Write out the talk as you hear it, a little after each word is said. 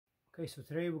Okay, so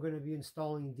today we're going to be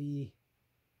installing the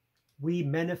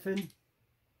WiiMednafen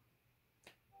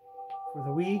for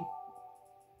the Wii.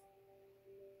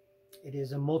 It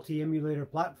is a multi-emulator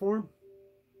platform.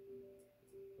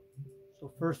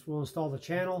 So first we'll install the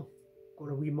channel. Go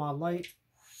to WiiMod Lite.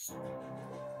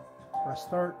 Press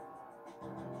start.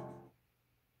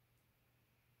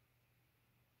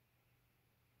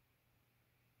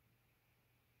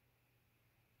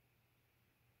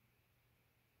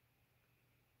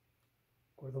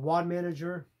 Go to the WAD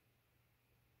manager.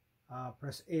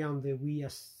 Press A on the Wii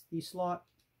SD slot.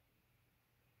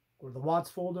 Go to the WADs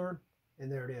folder,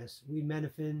 and there it is.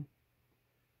 WiiMednafen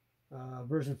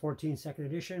version 14 second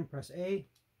edition. Press A.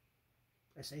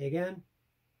 Press A again.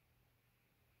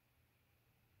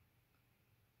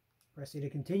 Press A to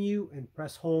continue, and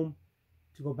press home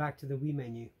to go back to the Wii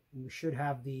menu. And we should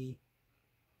have the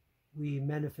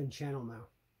WiiMednafen channel now.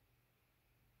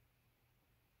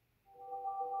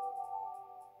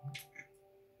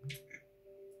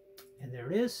 And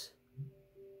there it is.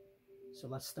 So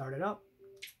let's start it up.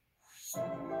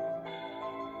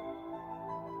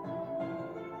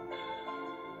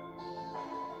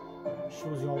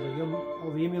 Shows you all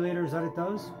the emulators that it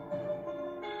does.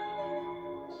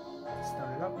 Let's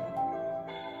start it up.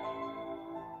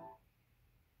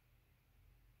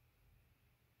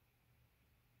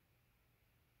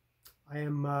 I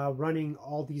am running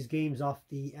all these games off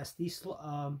the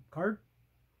SD card.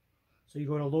 So you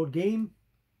go to load game.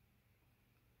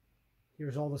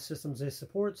 Here's all the systems it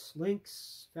supports: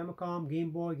 Lynx, Famicom,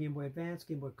 Game Boy, Game Boy Advance,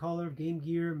 Game Boy Color, Game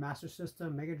Gear, Master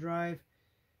System, Mega Drive,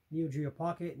 Neo Geo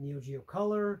Pocket, Neo Geo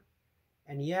Color,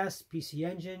 NES, PC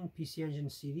Engine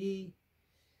CD,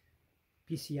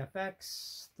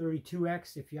 PCFX,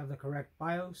 32X if you have the correct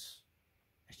BIOS,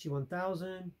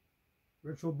 SG-1000,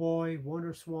 Virtual Boy,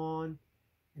 Wonder Swan,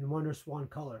 and Wonder Swan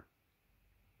Color.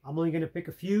 I'm only going to pick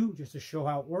a few just to show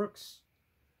how it works.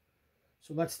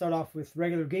 So let's start off with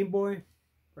regular Game Boy.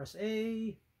 Press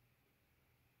A.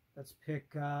 Let's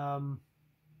pick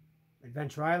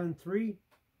Adventure Island 3.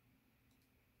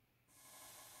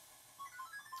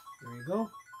 There you go.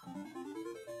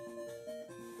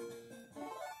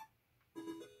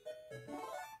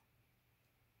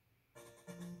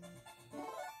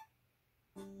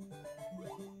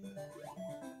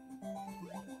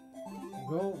 There you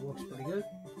go. Works pretty good.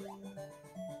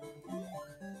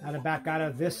 Now to back out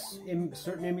of this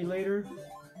certain emulator,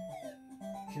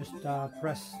 just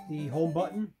press the home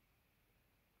button,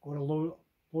 go to load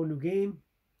new game,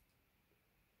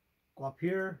 go up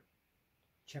here,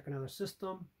 check another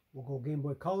system. We'll go Game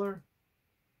Boy Color,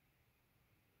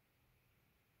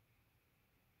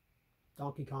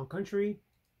 Donkey Kong Country,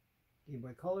 Game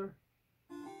Boy Color.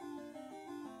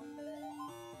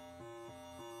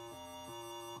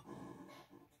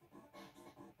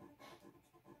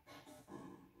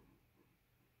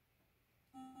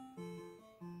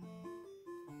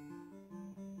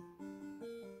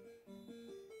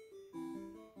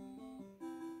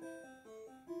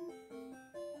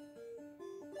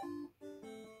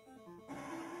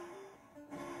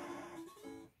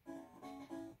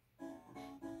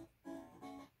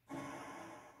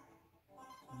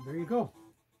 There you go.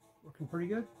 Working pretty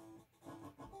good.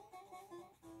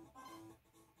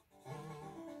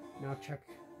 Now check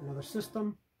another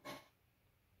system.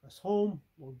 Press home,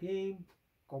 load game,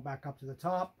 go back up to the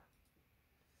top.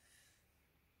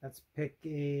 Let's pick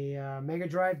a Mega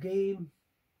Drive game.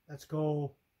 Let's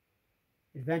go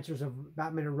Adventures of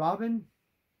Batman and Robin.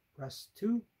 Press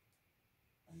 2.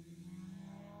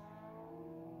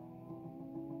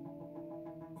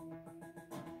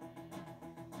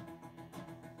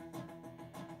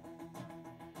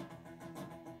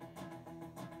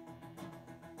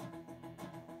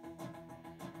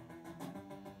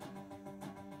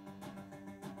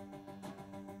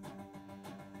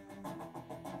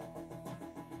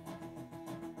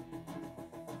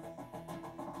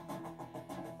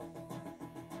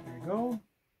 Go.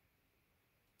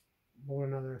 Load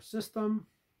another system.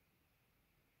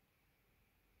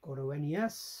 Go to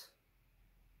NES.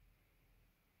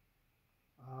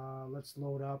 Let's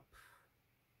load up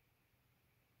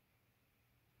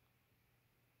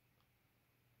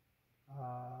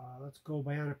let's go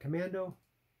Bionic Commando.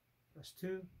 Press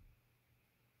 2.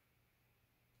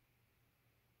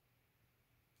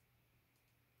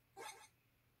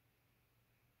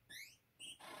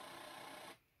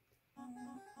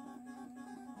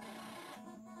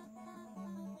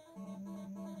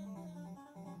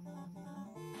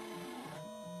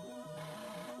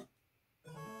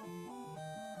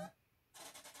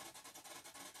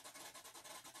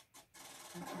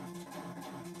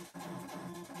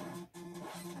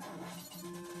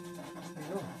 There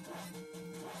you go.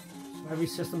 every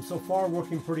system so far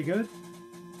working pretty good.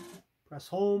 Press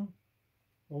home,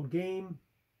 load game,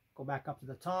 go back up to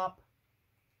the top.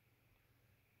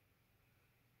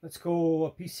 Let's go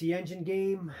a PC Engine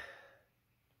game.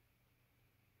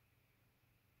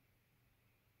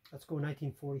 Let's go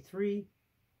 1943.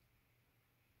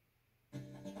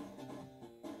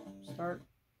 Start.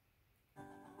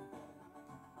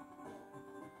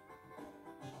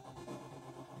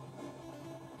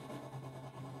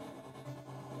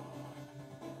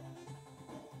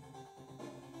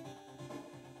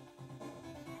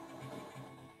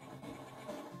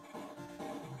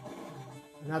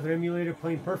 Another emulator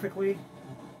playing perfectly.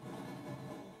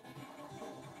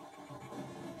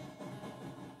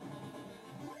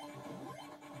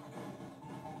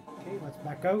 Okay, let's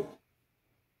back out.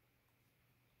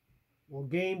 We'll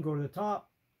game, go to the top.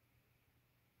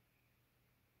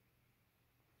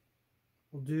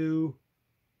 We'll do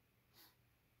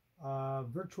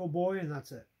Virtual Boy, and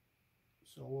that's it.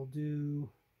 So we'll do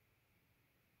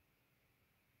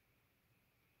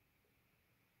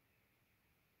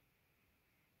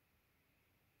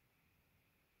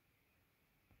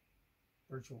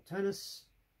Virtual Tennis.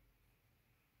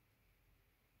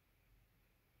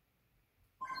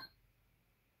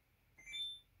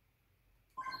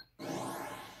 And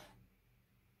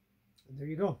there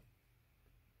you go.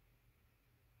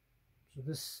 So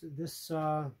this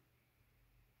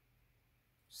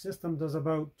system does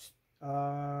about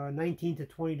 19 to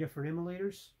 20 different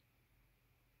emulators.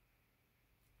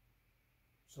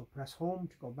 So press home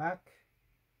to go back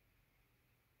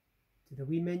to the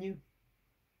Wii menu.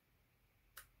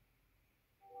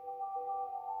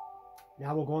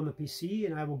 Now we'll go on the PC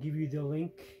and I will give you the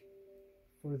link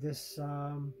for this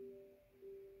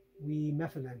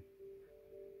WiiMednafen.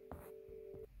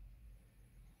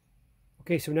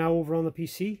 Okay, so now over on the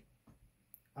PC,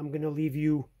 I'm going to leave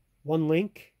you one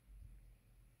link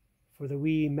for the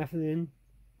WiiMednafen.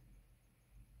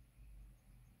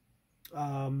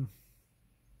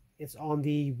 It's on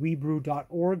the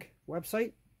weebrew.org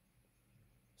website.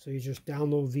 So you just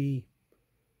download the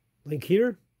link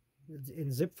here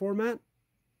in zip format.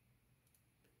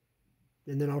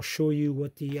 And then I'll show you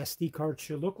what the SD card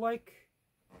should look like.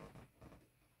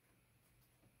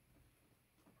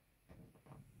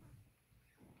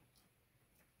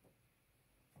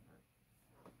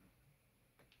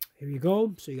 Here you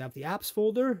go. So you have the apps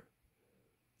folder,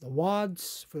 the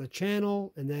WADs for the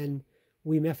channel, and then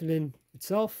WiiMednafen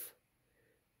itself.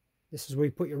 This is where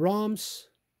you put your ROMs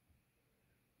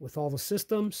with all the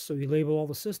systems. So you label all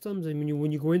the systems, and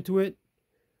when you go into it,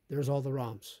 there's all the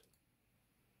ROMs.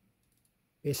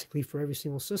 Basically for every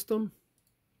single system.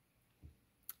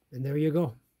 And there you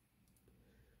go.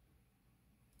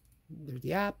 There's the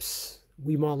apps.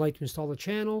 Wiimote like to install the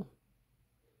channel.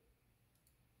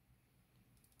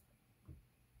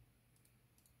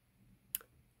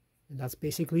 And that's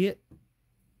basically it.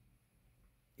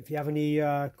 If you have any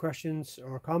questions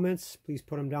or comments, please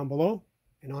put them down below.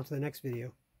 And on to the next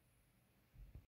video.